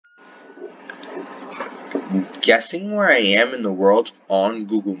guessing where I am in the world on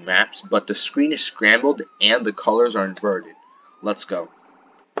Google Maps, but the screen is scrambled and the colors are inverted. Let's go.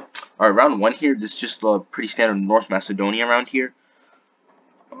 Alright, round 1 here. This is just a pretty standard North Macedonia around here.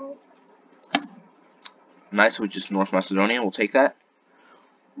 Nice, so it's just North Macedonia. We'll take that.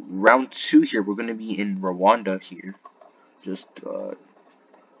 Round 2 here, we're going to be in Rwanda here. Just,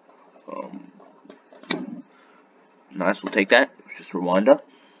 nice, we'll take that. Just Rwanda.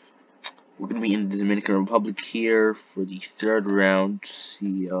 We're going to be in the Dominican Republic here for the 3rd round.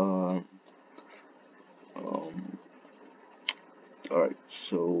 See, alright,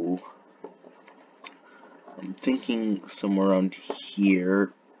 so I'm thinking somewhere around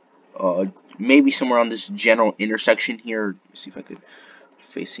here. Maybe somewhere on this general intersection here. Let me see if I could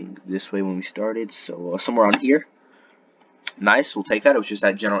facing this way when we started. So somewhere on here. Nice, we'll take that. It was just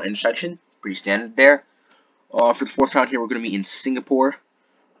that general intersection. Pretty standard there. For the 4th round here, we're going to be in Singapore.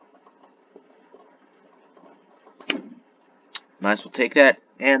 Nice, we'll take that.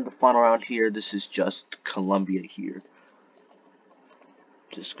 And the final round here, this is just Colombia here.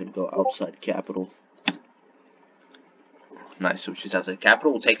 Just going to go outside capital. Nice, so it's just outside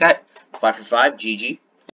capital. We'll take that. 5 for 5, GG.